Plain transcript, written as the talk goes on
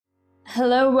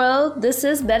Hello world, this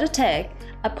is Better Tech,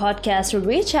 a podcast where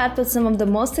we chat with some of the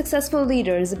most successful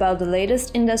leaders about the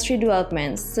latest industry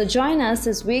developments. So join us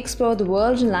as we explore the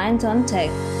world reliant on tech.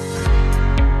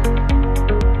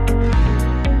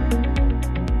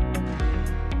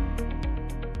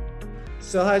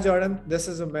 So hi Jordan, this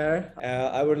is Umair.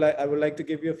 I would like to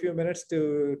give you a few minutes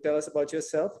to tell us about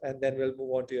yourself, and then we'll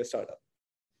move on to your startup.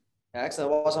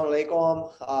 Excellent.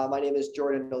 Wassalamualaikum. My name is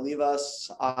Jordan Olivas.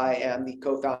 I am the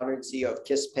co-founder and CEO of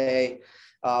KissPay.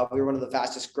 We're one of the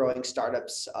fastest growing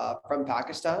startups from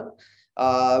Pakistan.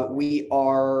 We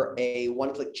are a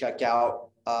one-click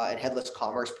checkout and headless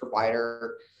commerce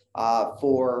provider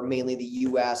for mainly the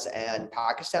US and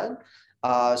Pakistan.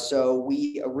 So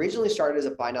we originally started as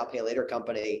a buy now, pay later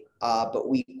company, but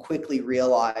we quickly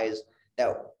realized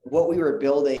that what we were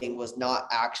building was not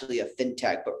actually a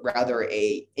fintech, but rather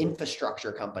a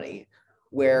infrastructure company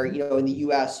where, in the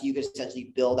US, you could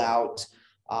essentially build out,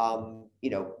 you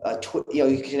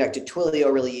can connect to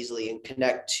Twilio really easily and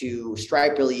connect to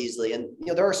Stripe really easily. And,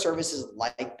 there are services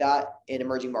like that in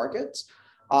emerging markets.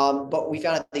 But we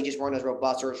found that they just weren't as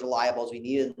robust or as reliable as we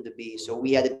needed them to be. So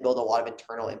we had to build a lot of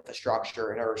internal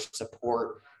infrastructure in order to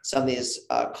support some of these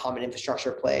common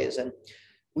infrastructure plays. And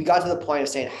we got to the point of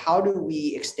saying, how do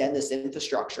we extend this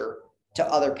infrastructure to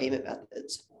other payment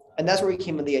methods? And that's where we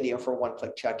came with the idea for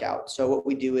one-click checkout. So what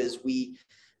we do is we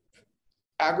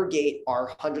aggregate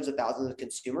our hundreds of thousands of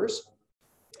consumers,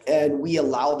 and we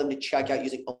allow them to check out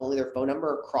using only their phone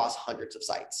number across hundreds of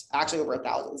sites, actually over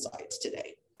 1,000 sites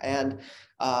today. And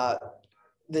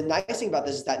the nice thing about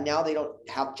this is that now they don't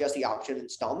have just the option of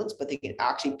installments, but they can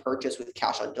actually purchase with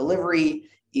cash on delivery,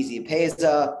 easy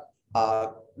Payza,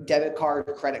 debit card,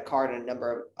 credit card, and a number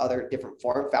of other different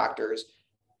form factors,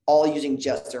 all using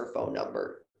just their phone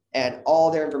number. And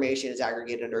all their information is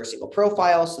aggregated under a single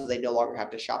profile, so they no longer have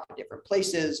to shop at different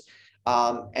places.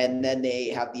 And then they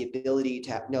have the ability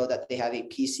to know that they have a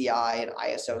PCI and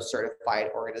ISO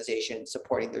certified organization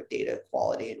supporting their data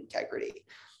quality and integrity.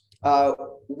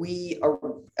 We are,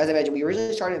 as I mentioned, we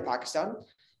originally started in Pakistan,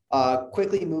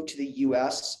 quickly moved to the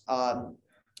US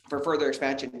for further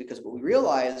expansion, because what we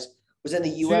realized was in the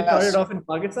US. So you started off in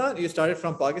Pakistan? You started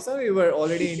from Pakistan? Or you were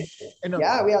already in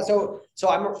Yeah. So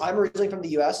I'm originally from the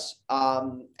US,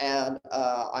 and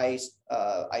I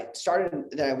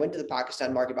started. Then I went to the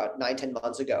Pakistan market about 9-10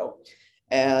 months ago.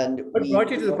 And what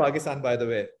brought you to the Pakistan, by the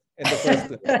way, in the first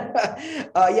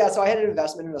place? So I had an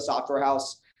investment in a software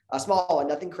house, a small one,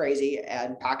 nothing crazy,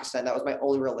 and Pakistan. That was my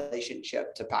only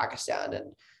relationship to Pakistan.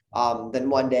 And then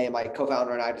one day, my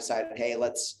co-founder and I decided, hey,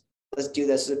 let's do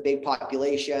this. It's a big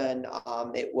population.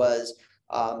 It was,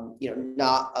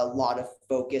 not a lot of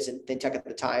focus in fintech at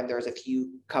the time. There was a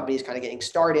few companies kind of getting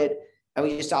started, and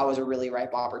we just thought it was a really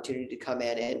ripe opportunity to come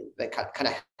in and kind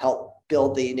of help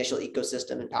build the initial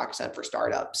ecosystem in Pakistan for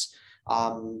startups.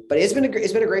 But it's been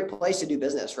a great place to do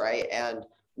business, right? And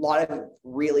a lot of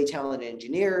really talented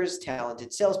engineers,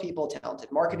 talented salespeople, talented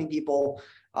marketing people.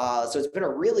 So it's been a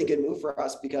really good move for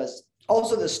us, because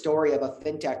also the story of a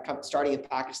fintech starting in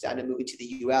Pakistan and moving to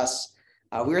the US,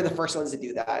 we were the first ones to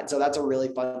do that. And so that's a really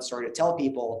fun story to tell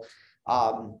people.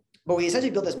 But we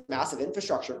essentially built this massive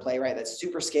infrastructure play, right? That's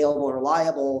super scalable and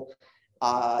reliable.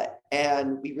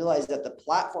 And we realized that the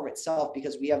platform itself,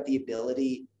 because we have the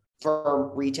ability for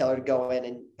a retailer to go in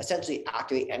and essentially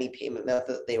activate any payment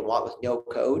method that they want with no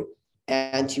code,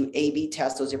 and to A/B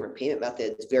test those different payment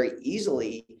methods very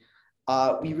easily,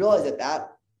 we realized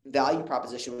that value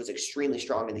proposition was extremely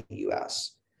strong in the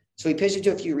US. So we pitched it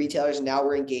to a few retailers, and now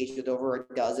we're engaged with over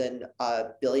a dozen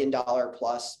billion dollar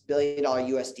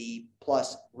USD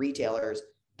plus retailers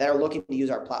that are looking to use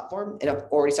our platform, and have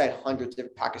already signed hundreds of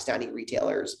Pakistani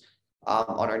retailers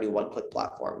on our new one-click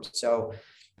platform. So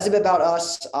that's a bit about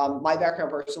us. My background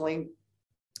personally,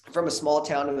 from a small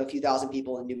town of a few thousand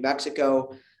people in New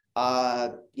Mexico.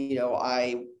 I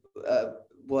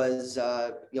was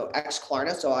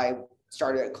ex-Klarna, so I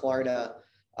started at Klarna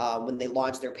when they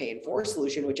launched their Pay in 4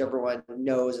 solution, which everyone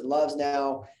knows and loves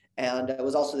now. And I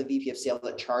was also the VP of sales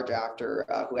at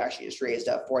ChargeAfter, who actually just raised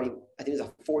a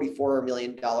 $44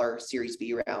 million Series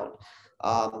B round.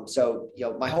 So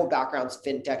my whole background's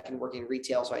fintech and working in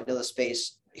retail, so I know the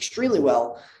space extremely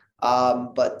well.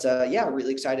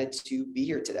 Really excited to be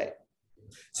here today.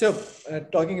 So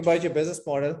talking about your business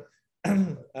model,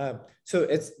 so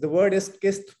the word is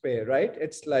KissPay, right?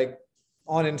 It's like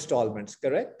on installments,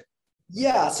 correct?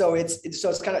 Yeah. So it's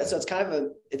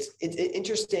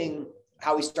interesting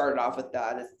how we started off with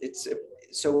that.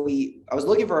 I was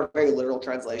looking for a very literal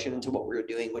translation into what we were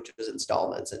doing, which was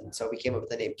installments. And so we came up with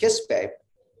the name KissPay.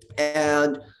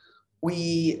 And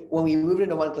when we moved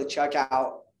into one-click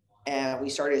checkout, And we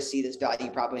started to see this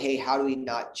value problem. Hey, how do we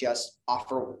not just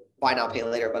offer buy now, pay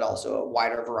later, but also a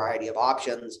wider variety of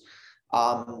options?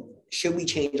 Should we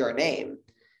change our name?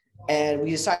 And we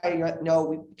decided,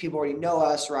 no, people already know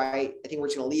us, right? I think we're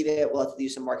just going to leave it. We'll have to do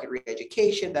some market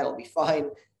re-education. That'll be fine.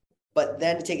 But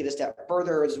then to take it a step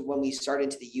further is when we started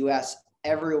into the US,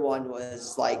 everyone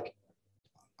was like,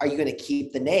 are you going to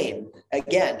keep the name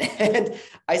again? And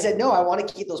I said, no, I want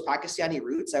to keep those Pakistani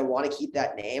roots. I want to keep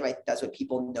that name. That's what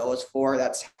people know us for.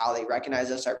 That's how they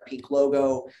recognize us, our pink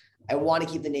logo. I want to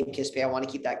keep the name KissPay. I want to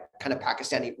keep that kind of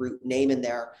Pakistani root name in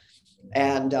there.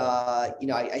 And,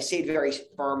 I stayed very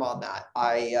firm on that.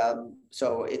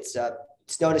 So it's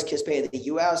known as KissPay in the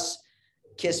US,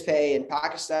 KissPay in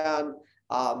Pakistan.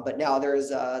 But now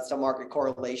there's some market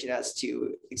correlation as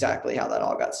to exactly how that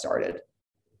all got started.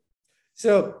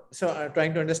 So I'm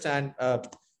trying to understand,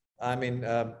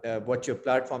 what your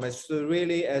platform is. So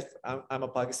really, as I'm a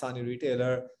Pakistani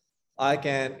retailer, I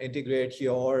can integrate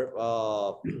your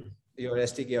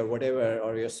SDK or whatever,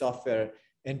 or your software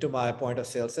into my point of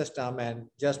sale system. And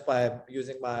just by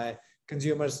using my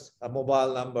consumer's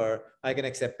mobile number, I can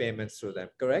accept payments through them.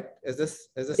 Correct? Is this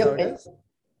Yep. how it is?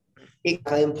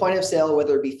 In point of sale,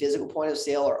 whether it be physical point of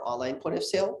sale or online point of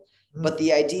sale. Mm-hmm. But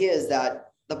the idea is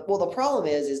that the problem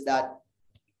is that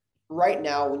right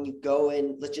now, when you go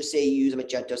in, let's just say you use a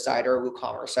Magento site or a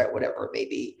WooCommerce site, whatever it may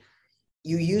be,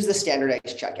 you use the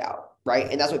standardized checkout, right?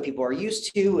 And that's what people are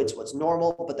used to. It's what's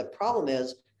normal. But the problem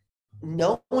is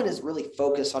no one is really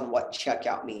focused on what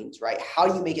checkout means, right? How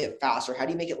do you make it faster? How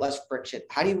do you make it less friction?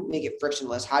 How do you make it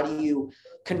frictionless? How do you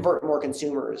convert more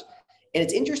consumers? And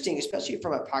it's interesting, especially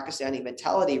from a Pakistani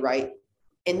mentality, right?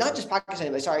 And not just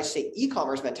Pakistani, but I say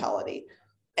e-commerce mentality.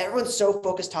 Everyone's so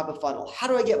focused top of funnel. How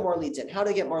do I get more leads in? How do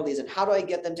I get more leads in? How do I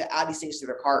get them to add these things to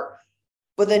their cart?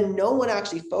 But then no one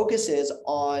actually focuses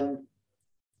on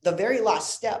the very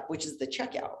last step, which is the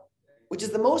checkout, which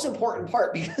is the most important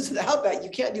part, because without that, you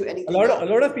can't do anything. A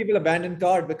lot of people abandon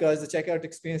cart because the checkout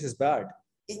experience is bad.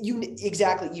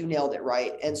 You nailed it,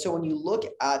 right? And so when you look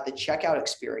at the checkout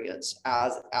experience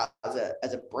as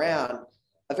a brand,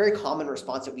 a very common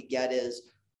response that we get is,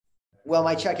 well,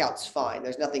 my checkout's fine.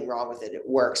 There's nothing wrong with it. It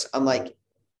works. I'm like,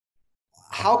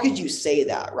 how could you say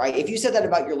that, right? If you said that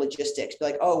about your logistics, be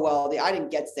like, oh, well, the item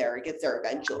gets there. It gets there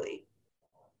eventually.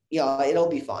 It'll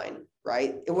be fine,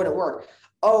 right? It wouldn't work.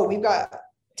 Oh, we've got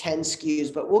 10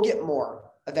 SKUs, but we'll get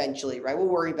more eventually, right? We'll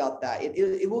worry about that.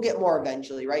 It will get more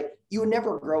eventually, right? You would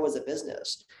never grow as a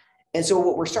business. And so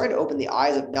what we're starting to open the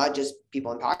eyes of not just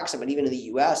people in Pakistan, but even in the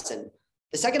US. And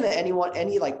the second that what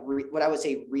I would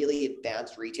say really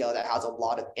advanced retailer that has a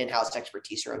lot of in-house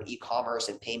expertise around e-commerce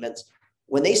and payments,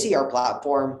 when they see our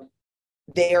platform,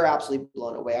 they are absolutely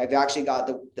blown away. I've actually got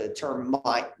the term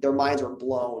their minds were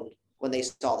blown when they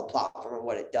saw the platform and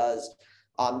what it does.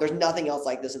 There's nothing else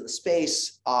like this in the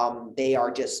space. They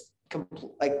are just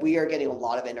we are getting a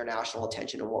lot of international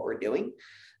attention on what we're doing.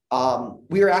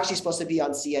 We were actually supposed to be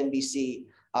on CNBC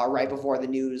right before the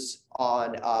news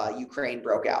on Ukraine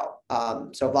broke out.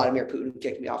 So Vladimir Putin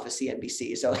kicked me off of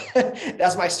CNBC. So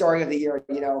that's my story of the year,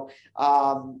 and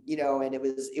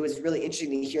it was really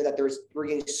interesting to hear that we're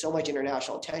getting so much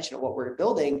international attention on what we're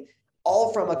building,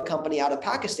 all from a company out of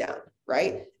Pakistan,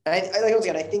 right? And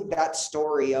I think that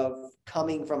story of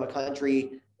coming from a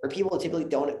country where people typically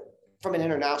don't, from an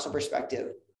international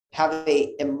perspective, have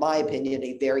in my opinion,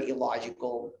 a very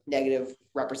illogical negative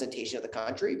representation of the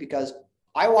country, because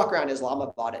I walk around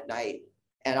Islamabad at night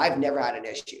and I've never had an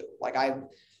issue.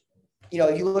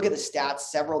 If you look at the stats,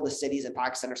 several of the cities in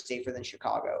Pakistan are safer than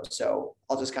Chicago. So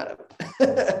I'll just kind of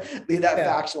leave that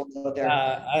factual note there.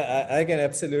 I can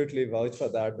absolutely vouch for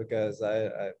that, because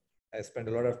I spend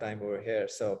a lot of time over here.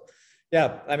 So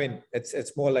yeah,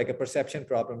 it's more like a perception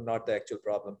problem, not the actual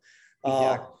problem.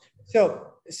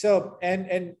 So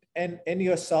and in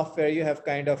your software, you have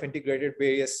kind of integrated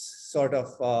various sort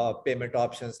of payment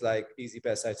options like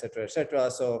EasyPass, et cetera.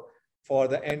 So for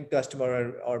the end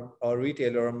customer or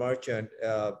retailer or merchant,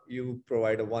 you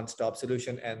provide a one-stop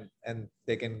solution, and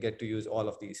they can get to use all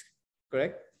of these,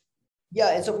 correct?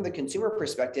 Yeah, and so from the consumer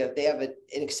perspective, they have an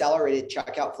accelerated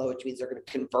checkout flow, which means they're going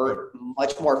to convert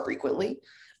much more frequently.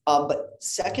 But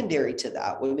secondary to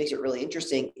that, what makes it really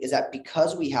interesting is that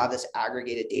because we have this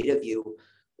aggregated data view,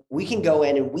 we can go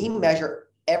in and we measure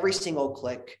every single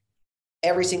click,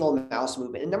 every single mouse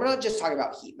movement. And we're not just talking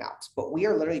about heat maps, but we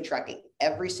are literally tracking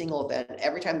every single event,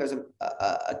 every time there's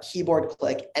a keyboard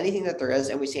click, anything that there is,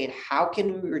 and we're saying, how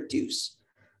can we reduce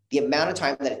the amount of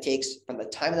time that it takes from the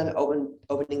time of them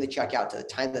opening the checkout to the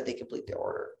time that they complete their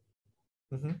order?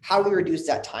 How do we reduce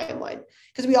that timeline?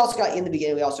 Because we also got, in the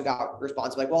beginning, we also got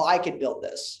response like, well, I could build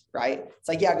this, right? It's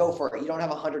like, yeah, go for it. You don't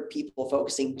have 100 people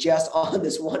focusing just on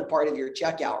this one part of your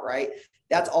checkout, right?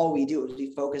 That's all we do is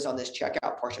we focus on this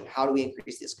checkout portion. How do we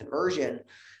increase this conversion?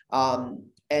 And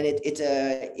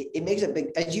it makes a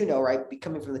big, as you know, right?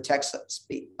 Coming from the tech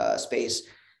space,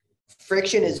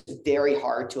 friction is very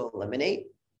hard to eliminate.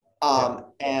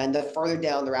 And the further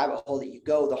down the rabbit hole that you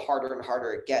go, the harder and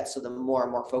harder it gets. So the more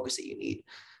and more focus that you need.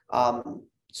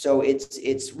 So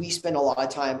we spend a lot of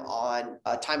time on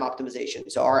time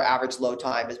optimization. So our average load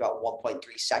time is about 1.3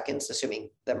 seconds,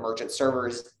 assuming the merchant server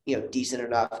is, decent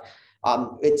enough.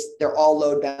 They're all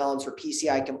load balanced or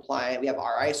PCI compliant. We have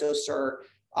our ISO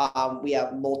cert. We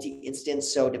have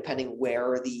multi-instance. So depending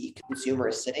where the consumer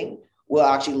is sitting, we'll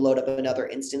actually load up another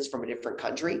instance from a different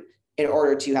country in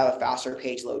order to have a faster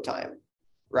page load time,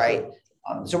 right?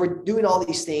 So we're doing all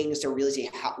these things to really see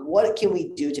what can we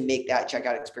do to make that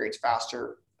checkout experience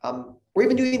faster. We're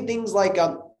even doing things like,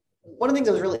 one of the things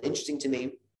that was really interesting to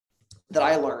me that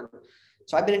I learned.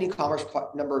 So I've been in e-commerce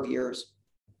a number of years,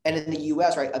 and in the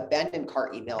US, right, abandoned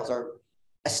cart emails are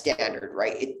a standard,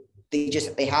 right?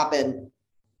 They happen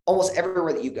almost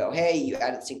everywhere that you go. Hey, you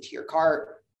added sync to your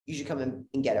cart, you should come in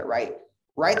and get it, right?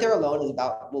 Right there alone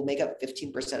will make up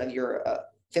 15% of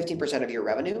your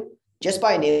revenue just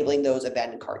by enabling those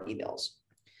abandoned cart emails.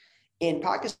 In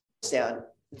Pakistan,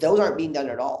 those aren't being done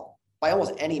at all by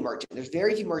almost any merchant. There's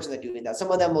very few merchants that are doing that. Some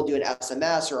of them will do an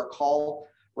SMS or a call,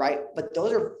 right? But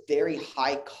those are very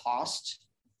high cost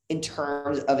in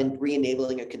terms of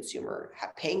re-enabling a consumer.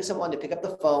 Paying someone to pick up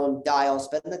the phone, dial,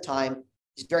 spend the time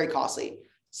is very costly.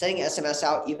 Sending SMS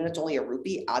out, even if it's only a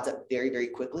rupee, adds up very, very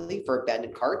quickly for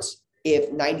abandoned carts.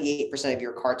 If 98% of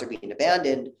your carts are being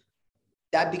abandoned,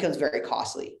 that becomes very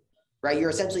costly, right? You're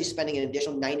essentially spending an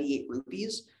additional 98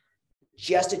 rupees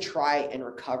just to try and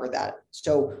recover that.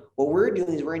 So what we're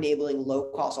doing is we're enabling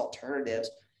low-cost alternatives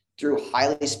through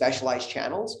highly specialized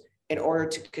channels in order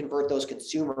to convert those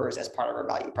consumers as part of our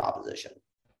value proposition.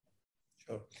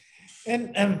 Sure.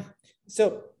 And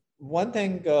so one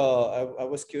thing I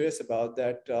was curious about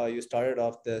that you started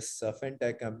off this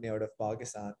fintech company out of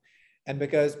Pakistan, and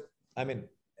because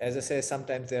as I say,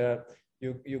 sometimes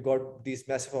you got these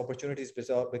massive opportunities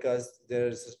because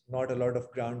there's not a lot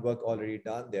of groundwork already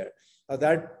done there. Now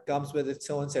that comes with its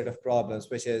own set of problems,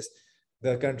 which is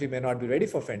the country may not be ready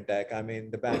for fintech.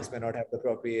 The banks may not have the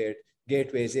appropriate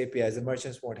gateways, APIs, the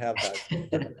merchants won't have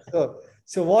that.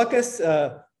 So walk us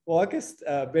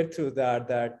a bit through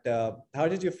that. How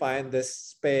did you find this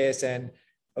space, and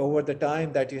over the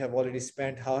time that you have already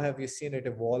spent, how have you seen it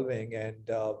evolving and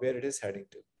where it is heading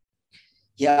to?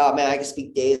 Yeah, man, I can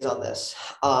speak days on this.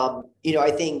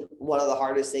 I think one of the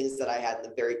hardest things that I had in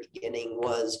the very beginning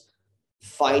was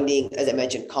finding, as I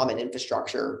mentioned, common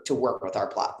infrastructure to work with our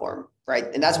platform, right?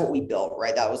 And that's what we built,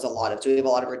 right? That was a lot of, so we have a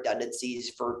lot of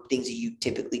redundancies for things that you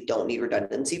typically don't need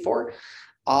redundancy for.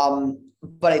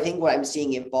 But I think what I'm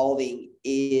seeing evolving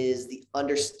is the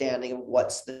understanding of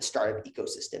what the startup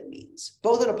ecosystem means,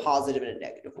 both in a positive and a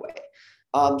negative way.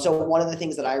 So one of the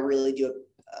things that I really do,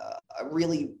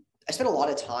 I spend a lot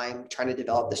of time trying to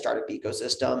develop the startup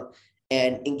ecosystem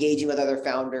and engaging with other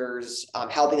founders,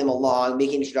 helping them along,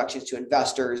 making introductions to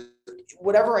investors,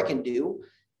 whatever I can do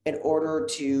in order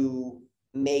to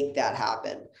make that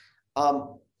happen.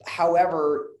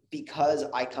 However, because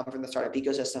I come from the startup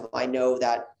ecosystem, I know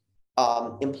that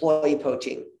employee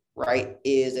poaching, right,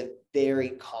 is a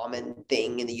very common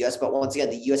thing in the US. But once again,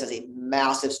 the US has a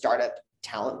massive startup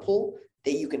talent pool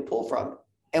that you can pull from.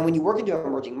 And when you work into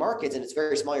emerging markets and it's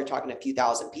very small, you're talking a few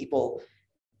thousand people,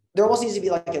 there almost needs to be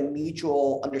like a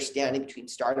mutual understanding between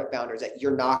startup founders that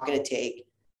you're not going to take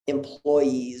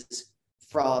employees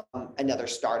from another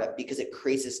startup because it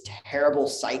creates this terrible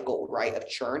cycle, right, of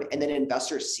churn. And then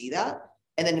investors see that,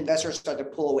 and then investors start to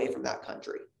pull away from that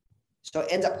country. So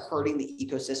it ends up hurting the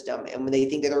ecosystem. And when they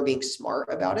think that they're being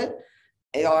smart about it,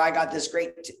 I got this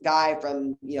great guy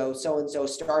from, so-and-so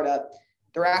startup,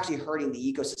 they're actually hurting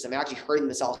the ecosystem, actually hurting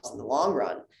themselves in the long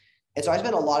run. And so I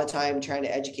spent a lot of time trying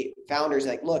to educate founders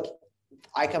like, look,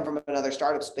 I come from another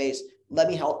startup space. Let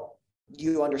me help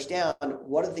you understand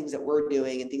what are the things that we're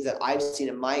doing and things that I've seen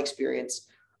in my experience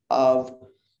of,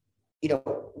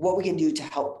 what we can do to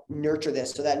help nurture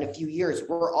this so that in a few years,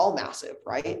 we're all massive,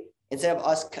 right? Instead of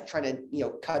us trying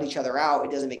to, cut each other out,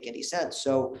 it doesn't make any sense.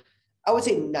 So I would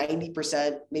say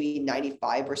 90%, maybe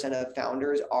 95% of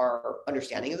founders are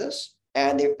understanding of this.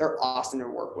 And they're awesome to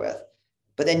work with.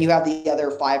 But then you have the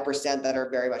other 5% that are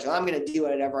very much, I'm going to do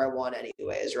whatever I want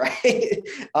anyways, right?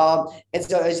 And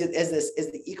so as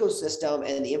the ecosystem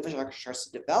and the infrastructure starts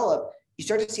to develop, you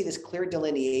start to see this clear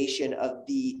delineation of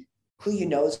the who you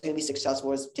know is going to be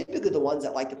successful is typically the ones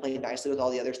that like to play nicely with all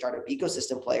the other startup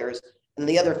ecosystem players, and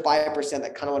the other 5%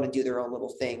 that kind of want to do their own little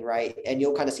thing, right? And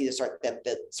you'll kind of start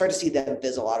to see them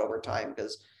fizzle out over time,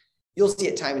 because you'll see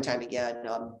it time and time again.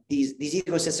 These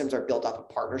ecosystems are built off of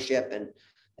partnership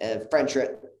and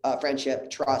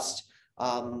friendship, trust.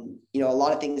 You know, a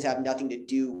lot of things have nothing to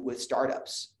do with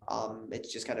startups.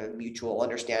 It's just kind of a mutual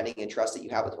understanding and trust that you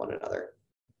have with one another.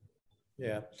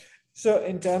 Yeah. So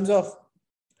in terms of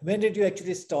when did you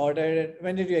actually start and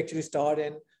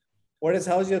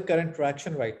how's your current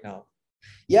traction right now?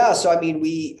 Yeah. So, I mean,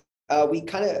 we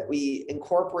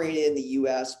incorporated in the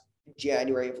US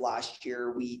January of last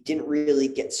year. We didn't really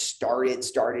get started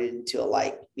until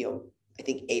like, you know, I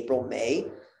think April, May.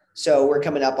 So we're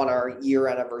coming up on our year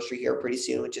anniversary here pretty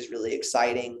soon, which is really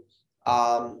exciting.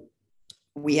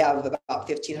 We have about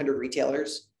 1,500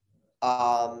 retailers.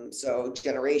 So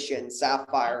Generation,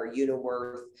 Sapphire,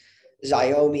 Uniworth,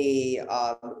 Xiaomi,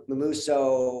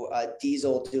 Mamuso,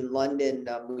 Diesel, Dune London.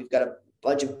 We've got a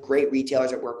bunch of great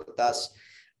retailers that work with us.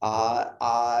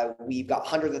 We've got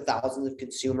hundreds of thousands of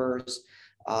consumers.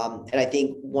 And I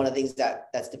think one of the things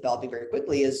that's developing very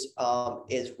quickly is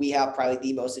we have probably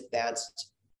the most advanced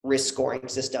risk scoring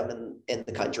system in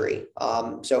the country.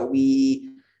 So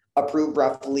we approve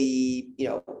roughly, you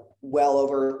know, well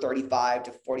over 35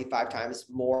 to 45 times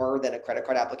more than a credit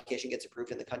card application gets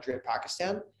approved in the country of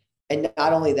Pakistan. And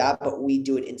not only that, but we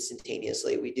do it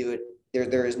instantaneously. We do it,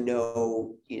 there is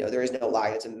no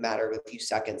lag. It's a matter of a few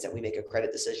seconds that we make a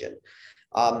credit decision.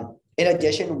 In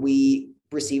addition, we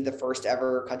received the first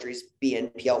ever country's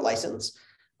BNPL license.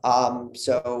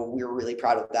 So we're really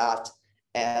proud of that.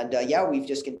 And yeah, we've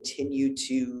just continued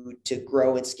to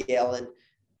grow and scale. And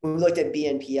when we looked at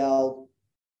BNPL,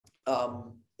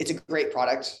 it's a great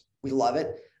product. We love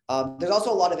it. There's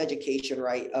also a lot of education,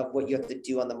 right, of what you have to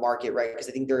do on the market, right? Because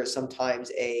I think there is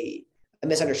sometimes a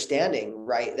misunderstanding,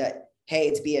 right, that, hey,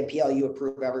 it's BNPL, you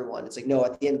approve everyone. It's like, no,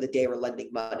 at the end of the day, we're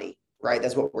lending money, right?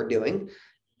 That's what we're doing.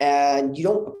 And you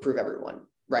don't approve everyone,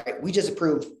 right? We just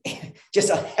approve just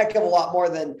a heck of a lot more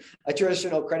than a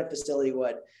traditional credit facility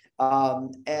would.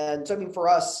 And so, I mean, for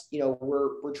us, you know,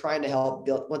 we're trying to help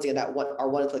build, once again, our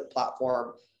one-click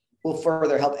platform will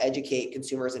further help educate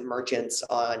consumers and merchants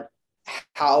on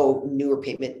how newer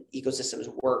payment ecosystems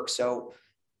work. So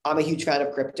I'm a huge fan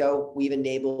of crypto. We've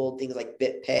enabled things like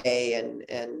BitPay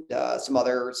and some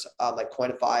others like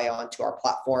Coinify onto our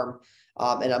platform.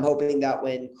 And I'm hoping that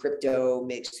when crypto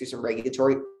makes through some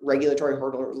regulatory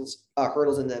hurdles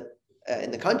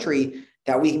in the country,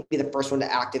 that we can be the first one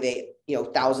to activate, you know,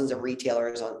 thousands of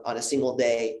retailers on a single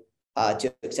day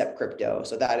to accept crypto.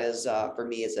 So that is for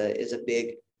me is a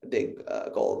big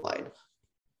goal of mine.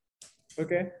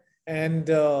 Okay. And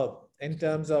in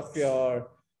terms of your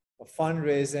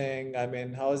fundraising, I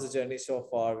mean, how is the journey so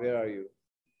far? Where are you?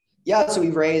 Yeah, so we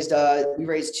raised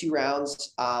 2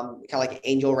 rounds, kind of like an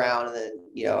angel round and then,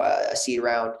 you know, a seed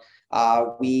round.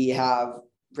 We have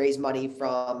raised money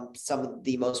from some of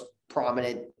the most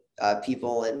prominent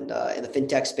people in the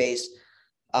fintech space.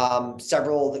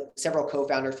 Several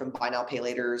co-founders from Buy Now Pay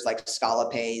Laters like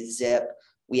ScalaPay, Zip.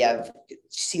 We have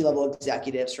C-level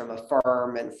executives from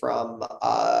Affirm and from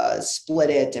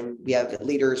Splitit, and we have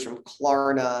leaders from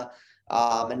Klarna.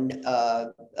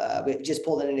 We just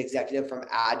pulled in an executive from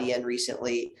Adyen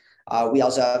recently. We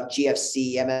also have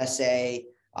GFC, MSA,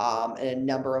 and a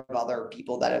number of other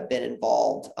people that have been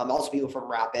involved. Also people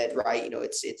from Rapid, right? You know,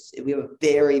 we have a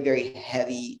very, very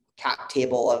heavy cap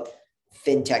table of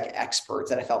fintech experts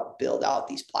that have helped build out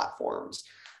these platforms.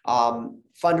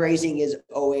 Fundraising is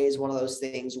always one of those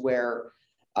things where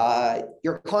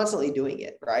you're constantly doing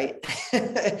it, right?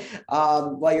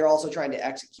 While you're also trying to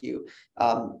execute.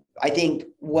 I think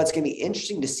what's going to be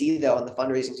interesting to see though in the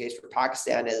fundraising space for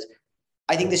Pakistan is,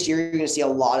 I think this year you're going to see a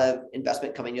lot of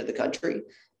investment coming into the country.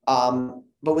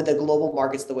 But with the global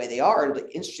markets the way they are, it'll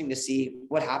be interesting to see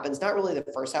what happens, not really the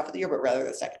first half of the year, but rather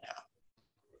the second half.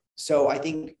 So I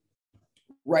think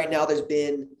right now there's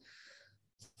been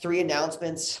 3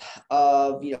 announcements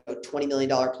of, you know, $20 million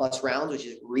plus rounds, which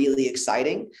is really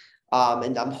exciting.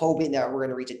 And I'm hoping that we're going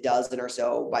to reach a dozen or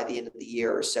so by the end of the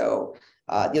year. So,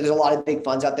 you know, there's a lot of big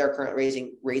funds out there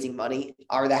currently raising money,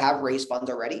 or that have raised funds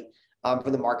already.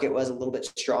 For the market was a little bit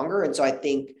stronger. And so I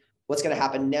think what's going to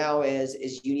happen now is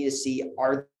you need to see,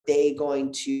 are they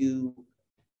going to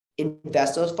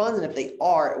invest those funds? And if they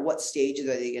are, at what stages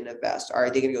are they going to invest? Are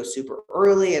they going to go super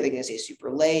early? Are they going to say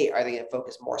super late? Are they going to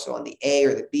focus more so on the A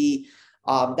or the B?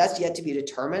 That's yet to be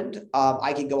determined.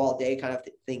 I could go all day kind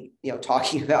of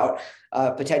talking about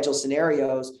potential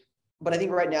scenarios, but I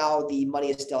think right now the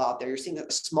money is still out there. You're seeing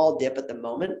a small dip at the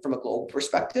moment from a global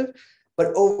perspective.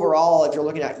 But overall, if you're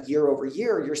looking at year over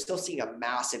year, you're still seeing a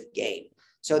massive gain.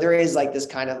 So there is like this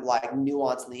kind of like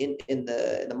nuance in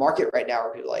the market right now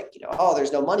where people are like, oh,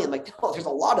 there's no money. I'm like, no, there's a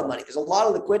lot of money. There's a lot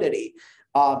of liquidity.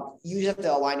 You just have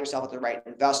to align yourself with the right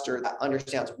investor that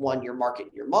understands your market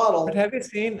and your model. But have you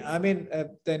seen, I mean,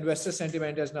 the investor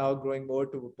sentiment is now growing more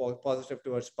positive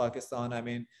towards Pakistan. I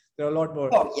mean, there are a lot more.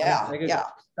 Oh, yeah.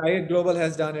 Tiger Global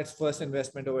has done its first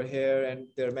investment over here, and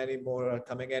there are many more are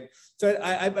coming in. So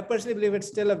I personally believe it's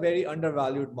still a very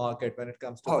undervalued market when it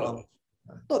comes to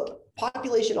Look,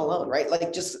 population alone, right?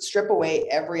 Like just strip away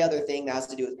every other thing that has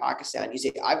to do with Pakistan. You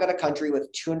say, I've got a country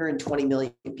with 220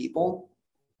 million people.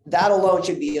 That alone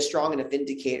should be a strong enough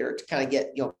indicator to kind of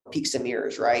get, peaks and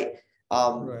mirrors, right?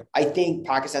 I think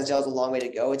Pakistan still has a long way to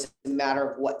go. It's a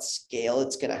matter of what scale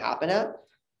it's going to happen at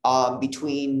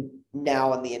between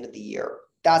now and the end of the year.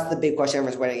 That's the big question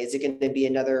everyone's waiting. Is it going to be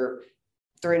another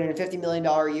 $350 million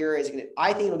a year?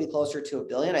 I think it'll be closer to $1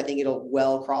 billion. I think it'll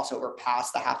well cross over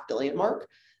past the $500 million mark.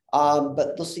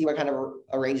 But we'll see what kind of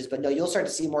arranges. But no, you'll start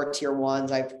to see more tier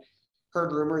ones. I've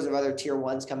heard rumors of other tier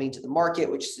ones coming to the market,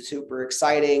 which is super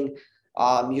exciting.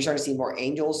 You're starting to see more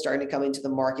angels starting to come into the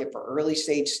market for early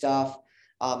stage stuff.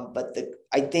 But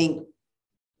I think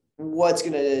what's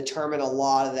going to determine a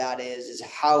lot of that is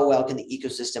how well can the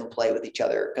ecosystem play with each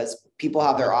other, because people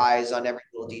have their eyes on every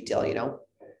little detail,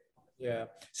 Yeah.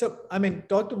 So, I mean,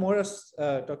 talk to us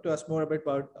a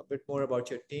bit more about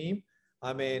your team.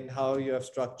 I mean, how you have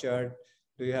structured.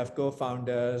 Do you have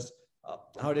co-founders?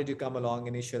 How did you come along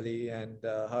initially, and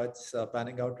how it's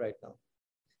panning out right now?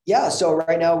 Yeah. So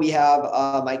right now we have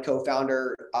my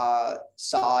co-founder,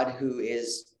 Saad, who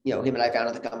is, him and I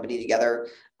founded the company together.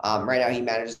 Right now he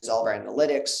manages all of our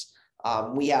analytics.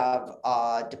 We have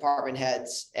department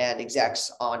heads and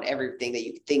execs on everything that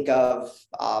you can think of.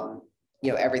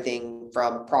 Everything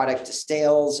from product to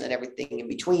sales and everything in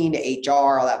between,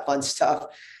 HR, all that fun stuff.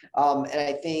 And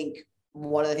I think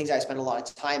one of the things I spend a lot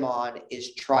of time on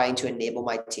is trying to enable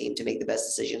my team to make the best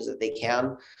decisions that they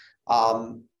can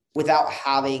without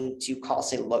having to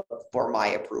constantly look for my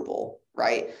approval,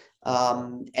 right?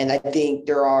 And I think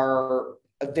there are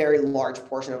a very large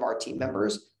portion of our team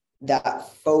members that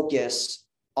focus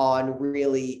on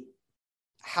really,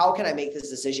 how can I make this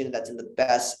decision that's in the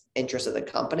best interest of the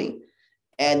company?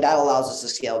 And that allows us to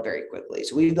scale very quickly.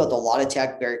 So we've built a lot of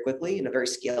tech very quickly in a very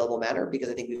scalable manner, because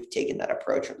I think we've taken that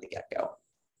approach from the get-go.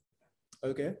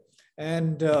 Okay.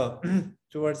 And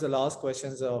towards the last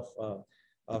questions of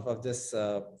this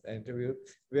interview,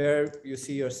 where you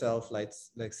see yourself, like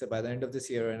say by the end of this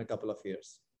year or in a couple of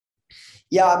years?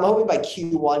 Yeah, I'm hoping by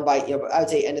Q1, I would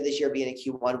say end of this year being a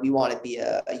Q1, we want to be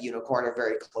a unicorn, or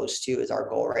very close to is our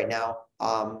goal right now.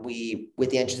 With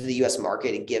the entrance of the US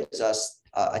market, it gives us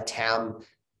a TAM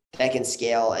that can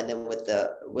scale. And then with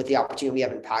the opportunity we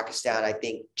have in Pakistan, I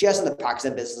think just in the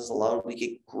Pakistan business alone, we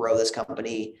could grow this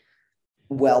company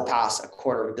well past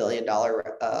 $250 million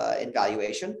in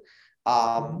valuation.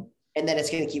 And then it's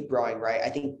going to keep growing, right? I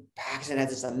think Pakistan has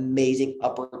this amazing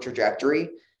upward trajectory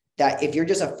that if you're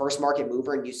just a first market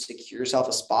mover and you secure yourself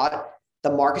a spot,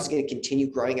 the market's going to continue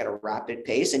growing at a rapid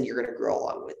pace and you're going to grow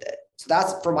along with it. So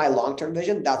that's for my long-term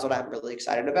vision. That's what I'm really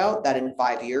excited about, that in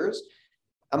 5 years,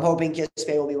 I'm hoping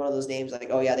KissPay will be one of those names like,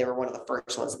 oh yeah, they were one of the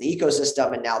first ones in the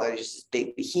ecosystem, and now they're just this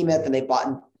big behemoth, and they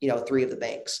bought, 3 of the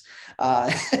banks.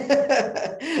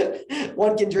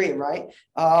 One can dream, right?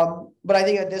 But I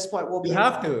think at this point we'll be. You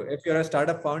have to. If you're a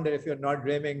startup founder, if you're not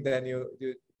dreaming, then you're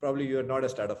not a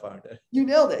startup founder. You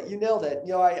nailed it.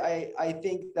 I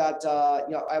think that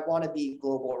I want to be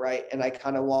global, right? And I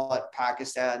kind of want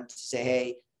Pakistan to say,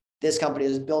 hey, this company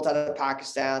is built out of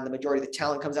Pakistan. The majority of the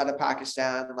talent comes out of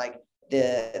Pakistan. Like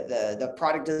the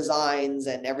product designs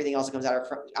and everything else that comes out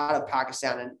of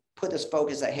Pakistan, and put this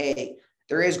focus that, hey,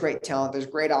 there is great talent, there's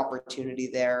great opportunity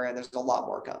there, and there's a lot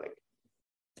more coming.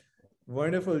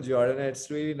 Wonderful, Jordan. It's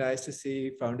really nice to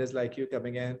see founders like you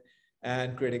coming in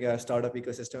and creating a startup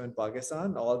ecosystem in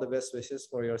Pakistan. All the best wishes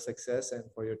for your success and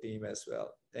for your team as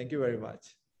well. Thank you very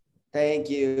much. Thank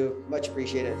you. Much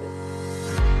appreciated.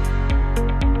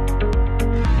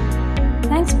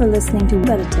 Thanks for listening to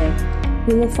Better Tech.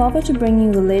 We look forward to bringing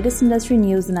you the latest industry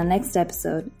news in our next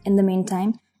episode. In the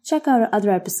meantime, check out our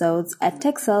other episodes at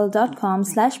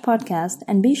techcell.com/podcast,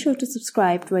 and be sure to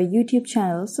subscribe to our YouTube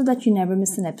channel so that you never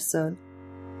miss an episode.